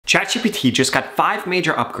ChatGPT just got 5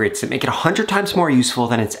 major upgrades that make it 100 times more useful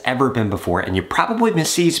than it's ever been before, and you probably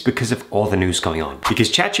missed these because of all the news going on.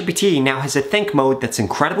 Because ChatGPT now has a think mode that's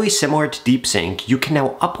incredibly similar to DeepSync. You can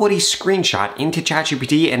now upload a screenshot into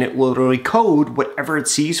ChatGPT and it will literally code whatever it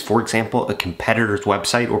sees, for example, a competitor's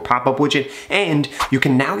website or pop-up widget, and you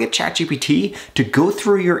can now get ChatGPT to go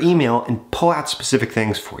through your email and pull out specific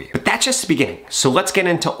things for you. But that's just the beginning, so let's get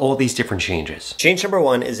into all these different changes. Change number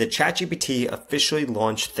 1 is that ChatGPT officially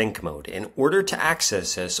launched think mode. In order to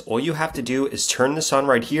access this, all you have to do is turn this on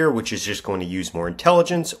right here, which is just going to use more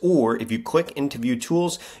intelligence, or if you click into view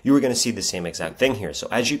tools, you are going to see the same exact thing here. So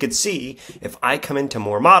as you can see, if I come into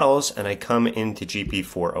more models and I come into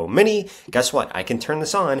GP4o mini, guess what? I can turn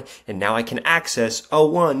this on and now I can access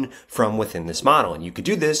O1 from within this model. And you could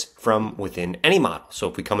do this from within any model. So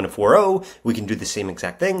if we come into 4o, we can do the same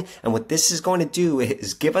exact thing. And what this is going to do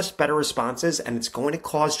is give us better responses, and it's going to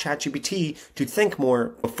cause ChatGPT to think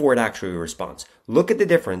more before it actually responds. Look at the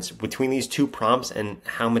difference between these two prompts and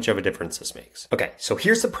how much of a difference this makes. Okay, so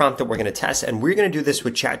here's the prompt that we're going to test, and we're going to do this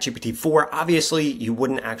with ChatGPT 4. Obviously, you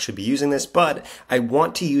wouldn't actually be using this, but I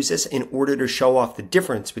want to use this in order to show off the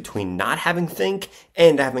difference between not having think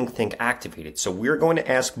and having think activated. So we're going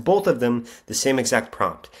to ask both of them the same exact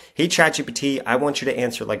prompt. Hey ChatGPT, I want you to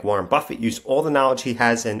answer like Warren Buffett, use all the knowledge he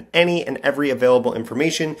has and any and every available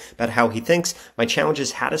information about how he thinks. My challenge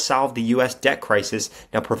is how to solve the US debt crisis.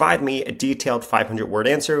 Now provide me a detailed 500-word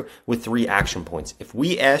answer with 3 action points. If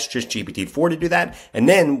we ask just GPT-4 to do that, and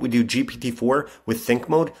then we do GPT-4 with think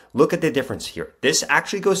mode, look at the difference here. This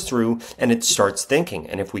actually goes through and it starts thinking.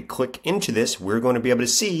 And if we click into this, we're going to be able to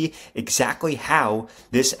see exactly how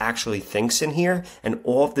this actually thinks in here and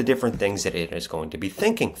all of the different things that it is going to be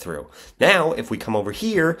thinking through. Now, if we come over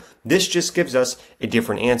here, this just gives us a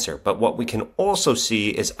different answer. But what we can also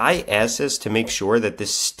see is I asked this to make sure that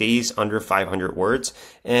this stays under 500 words.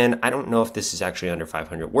 And I don't know if this is actually under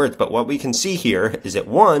 500 words, but what we can see here is that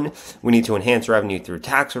 1, we need to enhance revenue through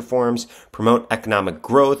tax reforms, promote economic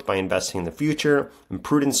growth by investing in the future,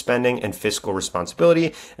 prudent spending and fiscal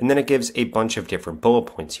responsibility, and then it gives a bunch of different bullet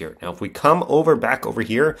points here. Now, if we come back over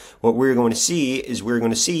here, what we're going to see is we're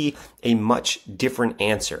going to see a much different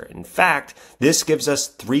answer. In fact, this gives us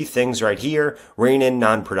 3 things right here: rein in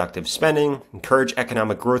non-productive spending, encourage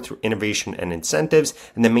economic growth through innovation and incentives,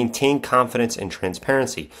 and then maintain confidence and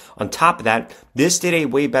transparency. On top of that, this did a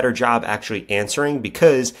way better job actually answering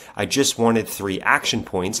because I just wanted 3 action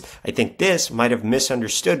points. I think this might have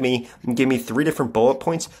misunderstood me and gave me 3 different bullet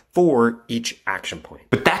points for each action point.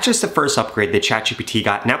 But that's just the first upgrade that ChatGPT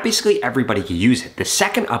got. Now basically everybody can use it. The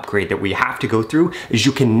second upgrade that we have to go through is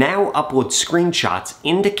you can now upload screenshots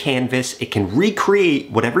into Canvas. It can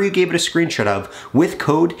recreate whatever you gave it a screenshot of with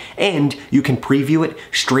code, and you can preview it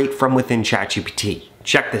straight from within ChatGPT.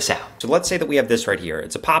 Check this out. So let's say that we have this right here.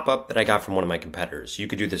 It's a pop-up that I got from one of my competitors. You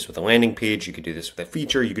could do this with a landing page. You could do this with a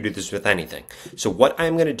feature. You could do this with anything. So what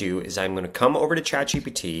I'm going to do is I'm going to come over to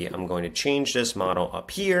ChatGPT. I'm going to change this model up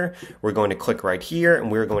here. We're going to click right here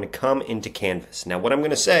and we're going to come into Canvas. Now what I'm going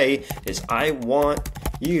to say is I want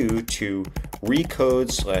you to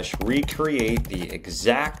recode/recreate the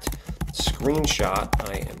exact screenshot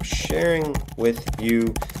I am sharing with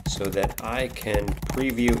you so that I can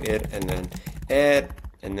preview it and then add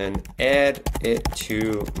it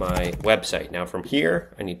to my website. Now from here,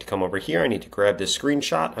 I need to come over here. I need to grab this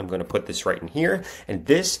screenshot. I'm going to put this right in here. And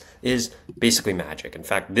this is basically magic. In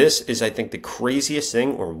fact, this is, I think, the craziest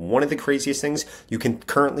thing, or one of the craziest things you can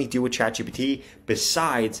currently do with ChatGPT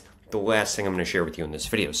besides the last thing I'm going to share with you in this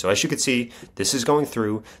video. So as you can see, this is going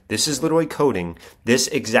through, this is literally coding this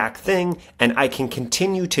exact thing, and I can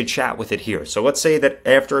continue to chat with it here. So let's say that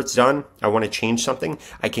after it's done, I want to change something,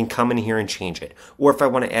 I can come in here and change it. Or if I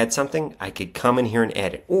want to add something, I could come in here and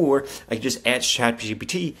add it. Or I could just ask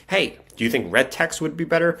ChatGPT, hey, do you think red text would be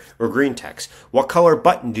better or green text? What color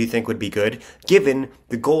button do you think would be good given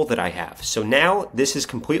the goal that I have? So now this is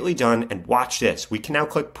completely done, and watch this. We can now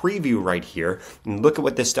click preview right here and look at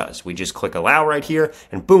what this does. We just click allow right here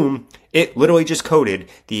and boom, it literally just coded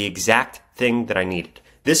the exact thing that I needed.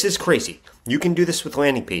 This is crazy. You can do this with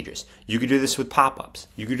landing pages. You could do this with pop-ups.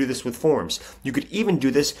 You could do this with forms. You could even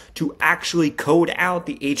do this to actually code out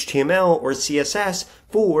the HTML or CSS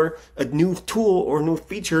for a new tool or new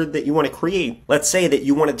feature that you want to create. Let's say that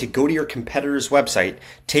you wanted to go to your competitor's website,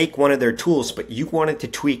 take one of their tools, but you wanted to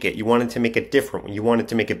tweak it. You wanted to make it different. You wanted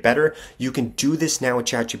to make it better. You can do this now with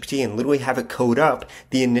ChatGPT and literally have it code up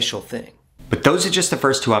the initial thing. But those are just the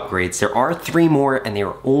first 2 upgrades. There are 3 more, and they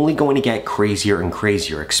are only going to get crazier and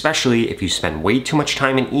crazier, especially if you spend way too much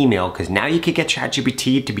time in email, because now you could get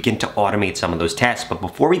ChatGPT to begin to automate some of those tasks. But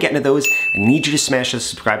before we get into those, I need you to smash the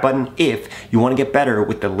subscribe button if you want to get better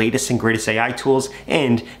with the latest and greatest AI tools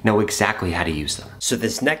and know exactly how to use them. So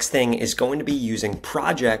this next thing is going to be using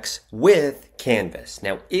projects with Canvas.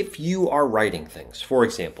 Now, if you are writing things, for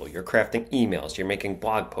example, you're crafting emails, you're making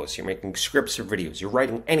blog posts, you're making scripts or videos, you're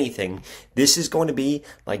writing anything, this is going to be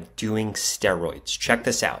like doing steroids. Check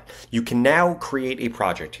this out. You can now create a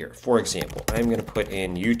project here. For example, I'm going to put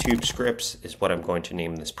in YouTube scripts is what I'm going to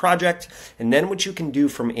name this project. And then what you can do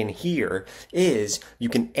from in here is you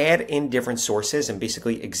can add in different sources and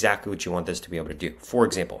basically exactly what you want this to be able to do. For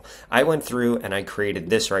example, I went through and I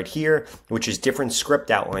created this right here, which is different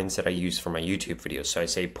script outlines that I use for my YouTube videos. So I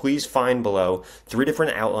say, please find below 3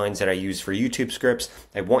 different outlines that I use for YouTube scripts.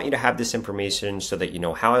 I want you to have this information so that you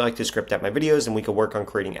know how I like to script out my videos, and we can work on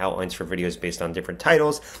creating outlines for videos based on different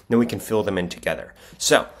titles. Then we can fill them in together.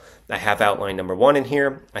 So I have outline number 1 in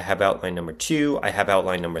here. I have outline number 2. I have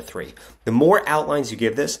outline number 3. The more outlines you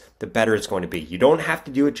give this, the better it's going to be. You don't have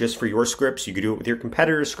to do it just for your scripts. You can do it with your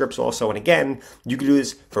competitors' scripts also. And again, you can do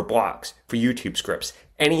this for blogs, for YouTube scripts,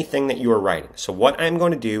 anything that you are writing. So what I'm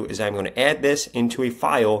going to do is I'm going to add this into a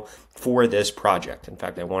file for this project. In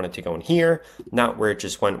fact, I want it to go in here, not where it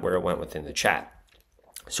just went, where it went within the chat.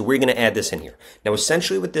 So we're going to add this in here. Now,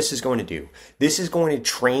 essentially what this is going to do, this is going to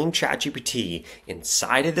train ChatGPT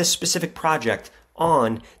inside of this specific project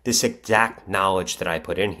on this exact knowledge that I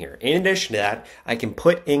put in here. In addition to that, I can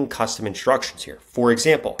put in custom instructions here. For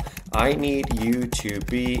example, I need you to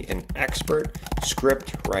be an expert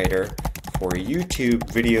script writer for YouTube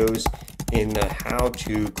videos in the how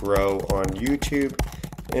to grow on YouTube,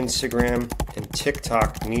 Instagram, and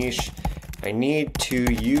TikTok niche. I need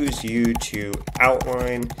to use you to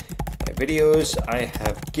outline my videos. I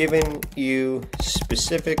have given you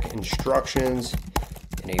specific instructions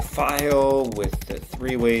in a file with the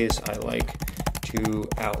 3 ways I like to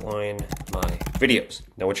outline my videos.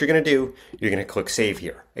 Now what you're going to do, you're going to click save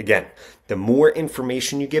here. Again, the more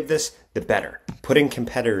information you give this, the better. Put in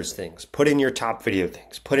competitors things, put in your top video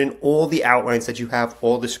things, put in all the outlines that you have,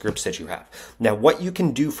 all the scripts that you have. Now what you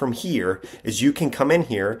can do from here is you can come in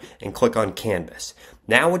here and click on Canvas.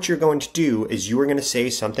 Now what you're going to do is you are going to say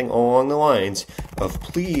something along the lines of,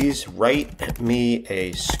 please write me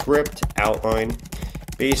a script outline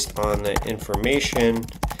based on the information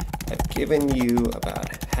I've given you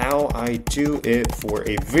about how I do it for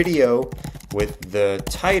a video with the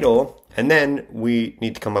title, and then we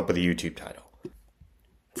need to come up with a YouTube title.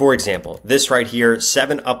 For example, this right here,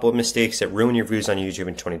 7 upload mistakes that ruin your views on YouTube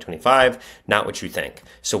in 2025, not what you think.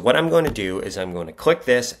 So what I'm going to do is I'm going to click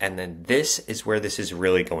this, and then this is where this is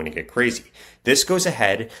really going to get crazy. This goes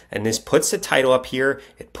ahead and this puts the title up here.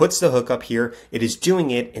 It puts the hook up here. It is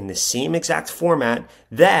doing it in the same exact format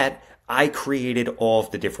that I created all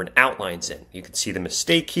of the different outlines in. You can see the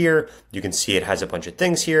mistake here. You can see it has a bunch of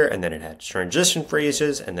things here, and then it has transition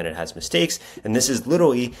phrases, and then it has mistakes. And this is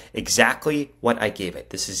literally exactly what I gave it.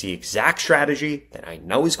 This is the exact strategy that I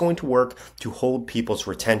know is going to work to hold people's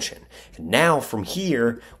retention. And now from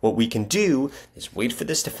here, what we can do is wait for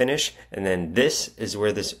this to finish, and then this is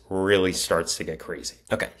where this really starts to get crazy.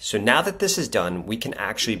 Okay, so now that this is done, we can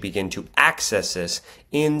actually begin to access this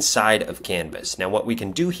inside of Canvas. Now what we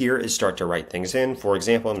can do here is start to write things in. For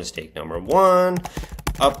example, mistake number 1,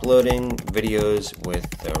 uploading videos with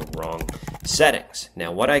the wrong settings.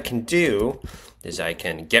 Now what I can do is I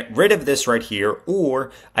can get rid of this right here,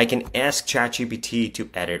 or I can ask ChatGPT to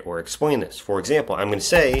edit or explain this. For example, I'm going to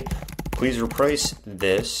say, please replace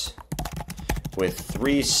this with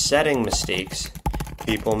 3 setting mistakes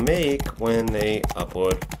people make when they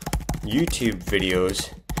upload YouTube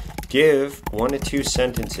videos. Give 1 to 2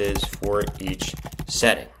 sentences for each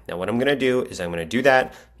setting. Now what I'm going to do is I'm going to do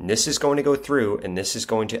that, and this is going to go through, and this is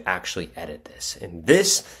going to actually edit this. And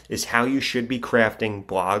this is how you should be crafting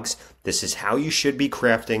blogs. This is how you should be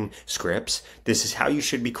crafting scripts. This is how you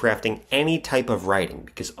should be crafting any type of writing,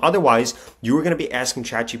 because otherwise you are going to be asking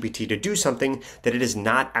ChatGPT to do something that it is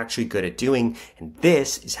not actually good at doing. And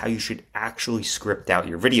this is how you should actually script out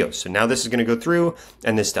your videos. So now this is going to go through,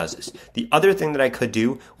 and this does this. The other thing that I could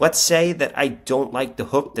do, let's say that I don't like the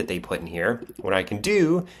hook that they put in here. What I can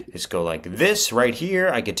do is go like this right here.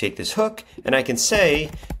 I could take this hook and I can say,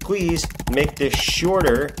 please make this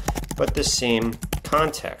shorter, but the same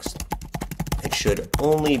context. It should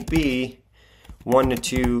only be 1 to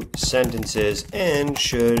 2 sentences and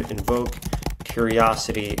should invoke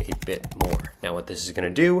curiosity a bit more. Now what this is going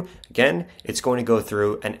to do, again, it's going to go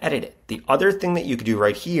through and edit it. The other thing that you could do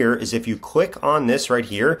right here is if you click on this right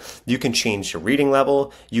here, you can change the reading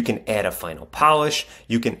level, you can add a final polish,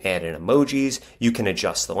 you can add in emojis, you can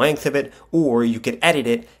adjust the length of it, or you can edit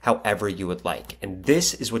it however you would like. And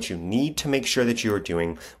this is what you need to make sure that you are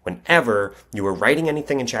doing whenever you are writing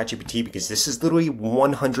anything in ChatGPT, because this is literally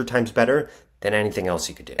 100 times better than anything else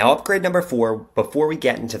you could do. Now, upgrade number 4, before we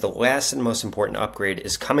get into the last and most important upgrade,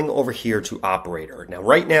 is coming over here to Operator. Now,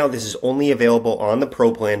 right now, this is only available on the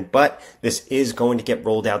Pro plan, but this is going to get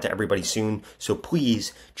rolled out to everybody soon. So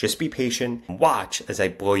please just be patient and watch as I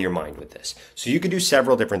blow your mind with this. So you could do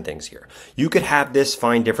several different things here. You could have this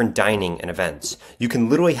find different dining and events. You can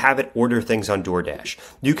literally have it order things on DoorDash.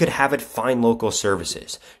 You could have it find local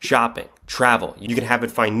services, shopping, travel. You can have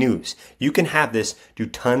it find news. You can have this do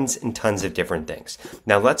tons and tons of different things.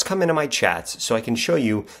 Now let's come into my chats so I can show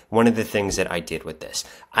you one of the things that I did with this.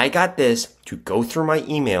 I got this to go through my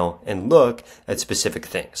email and look at specific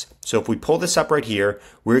things. So if we pull this up right here,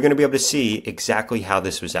 we're going to be able to see exactly how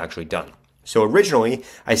this was actually done. So originally,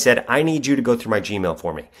 I said, I need you to go through my Gmail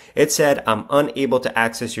for me. It said, I'm unable to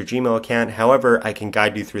access your Gmail account. However, I can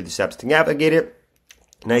guide you through the steps to navigate it.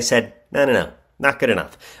 And I said, no. Not good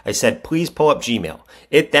enough. I said, please pull up Gmail.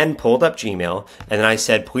 It then pulled up Gmail, and then I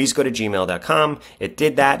said, please go to gmail.com. It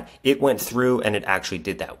did that. It went through, and it actually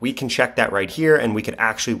did that. We can check that right here, and we could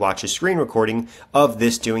actually watch a screen recording of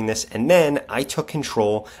this doing this. And then I took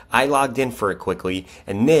control. I logged in for it quickly,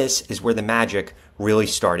 and this is where the magic really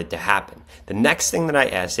started to happen. The next thing that I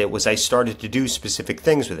asked it was I started to do specific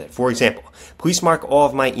things with it. For example, please mark all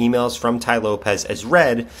of my emails from Ty Lopez as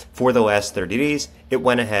read for the last 30 days. It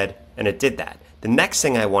went ahead and it did that. The next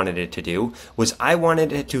thing I wanted it to do was I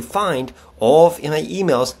wanted it to find all of my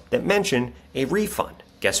emails that mention a refund.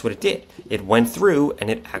 Guess what it did? It went through and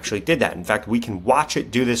it actually did that. In fact, we can watch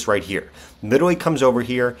it do this right here. Literally comes over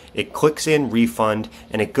here, it clicks in refund,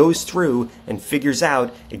 and it goes through and figures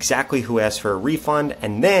out exactly who asked for a refund,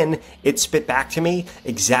 and then it spit back to me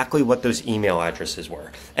exactly what those email addresses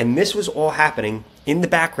were. And this was all happening in the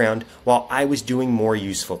background while I was doing more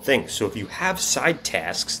useful things. So if you have side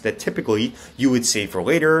tasks that typically you would save for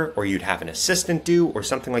later, or you'd have an assistant do, or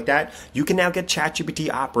something like that, you can now get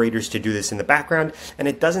ChatGPT operators to do this in the background, and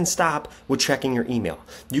it doesn't stop with checking your email.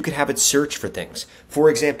 You could have it search for things. For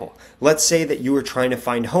example, let's say that you were trying to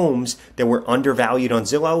find homes that were undervalued on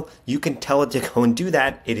Zillow. You can tell it to go and do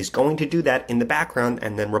that. It is going to do that in the background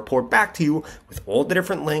and then report back to you with all the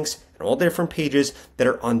different links and all the different pages that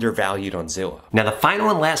are undervalued on Zillow. Now, the final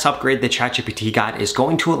and last upgrade that ChatGPT got is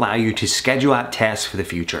going to allow you to schedule out tasks for the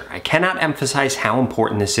future. I cannot emphasize how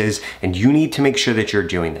important this is, and you need to make sure that you're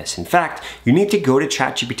doing this. In fact, you need to go to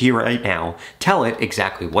ChatGPT right now, tell it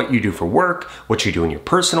exactly what you do for work, what you do in your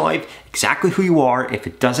personal life, exactly who you are, if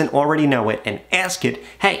it doesn't already know it, and ask it,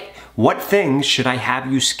 hey, what things should I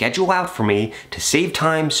have you schedule out for me to save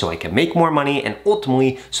time so I can make more money and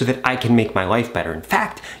ultimately so that I can make my life better? In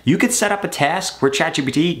fact, you could set up a task where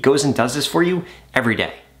ChatGPT goes and does this for you every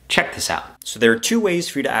day. Check this out. So there are 2 ways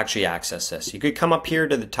for you to actually access this. You could come up here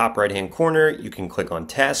to the top right-hand corner, you can click on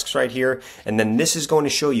tasks right here, and then this is going to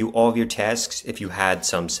show you all of your tasks if you had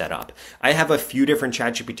some set up. I have a few different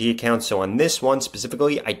ChatGPT accounts, so on this one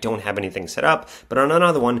specifically, I don't have anything set up, but on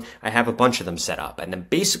another one, I have a bunch of them set up. And then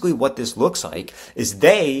basically what this looks like is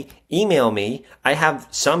they email me. I have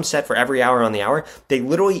some set for every hour on the hour. They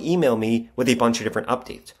literally email me with a bunch of different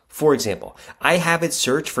updates. For example, I have it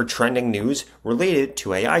search for trending news related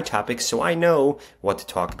to AI topics so I know what to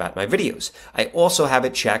talk about in my videos. I also have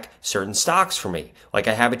it check certain stocks for me. Like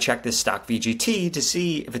I have it check this stock VGT to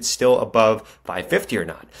see if it's still above 550 or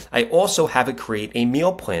not. I also have it create a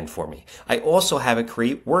meal plan for me. I also have it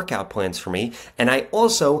create workout plans for me. And I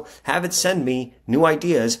also have it send me new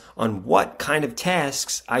ideas on what kind of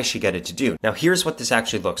tasks I should get it to do. Now here's what this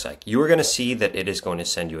actually looks like. You are going to see that it is going to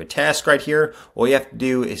send you a task right here. All you have to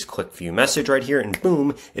do is click view message right here and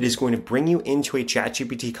boom, it is going to bring you into a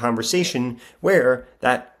ChatGPT conversation where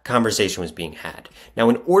that conversation was being had. Now,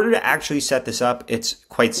 in order to actually set this up, it's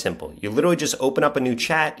quite simple. You literally just open up a new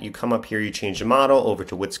chat, you come up here, you change the model over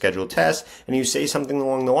to with scheduled test, and you say something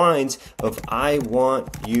along the lines of, I want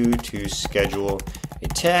you to schedule a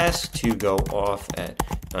task to go off at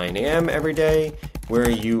 9 a.m. every day where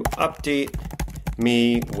you update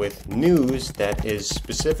me with news that is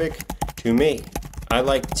specific to me. I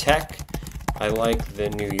like tech, I like the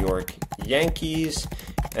New York Yankees,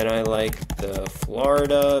 and I like the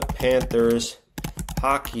Florida Panthers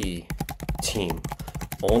hockey team.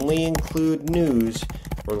 Only include news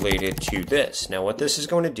related to this. Now what this is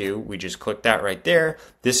going to do, we just click that right there.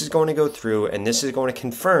 This is going to go through and this is going to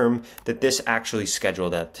confirm that this actually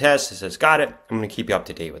scheduled that test. It says, got it. I'm going to keep you up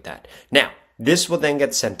to date with that. Now, this will then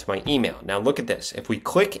get sent to my email. Now look at this. If we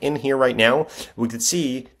click in here right now, we could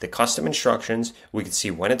see the custom instructions. We could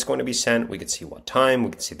see when it's going to be sent. We could see what time.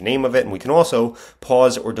 We could see the name of it. And we can also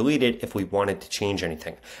pause or delete it if we wanted to change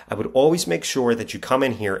anything. I would always make sure that you come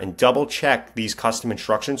in here and double check these custom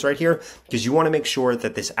instructions right here, because you want to make sure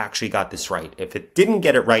that this actually got this right. If it didn't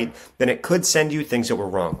get it right, then it could send you things that were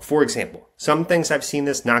wrong. For example, some things I've seen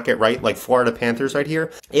this not get right, like Florida Panthers right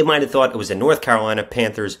here. It might have thought it was a North Carolina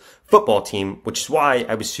Panthers football team, which is why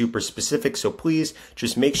I was super specific. So please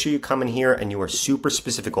just make sure you come in here and you are super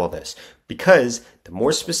specific all this, because the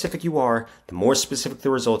more specific you are, the more specific the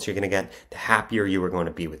results you're going to get, the happier you are going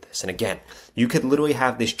to be with this. And again, you could literally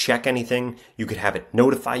have this check anything. You could have it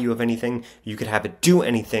notify you of anything. You could have it do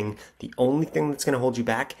anything. The only thing that's going to hold you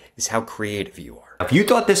back is how creative you are. If you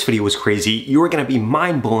thought this video was crazy, you are going to be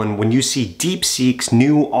mind blown when you see DeepSeek's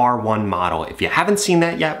new R1 model. If you haven't seen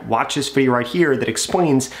that yet, watch this video right here that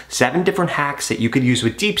explains 7 different hacks that you could use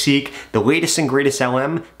with DeepSeek, the latest and greatest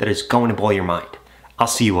LM that is going to blow your mind. I'll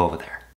see you over there.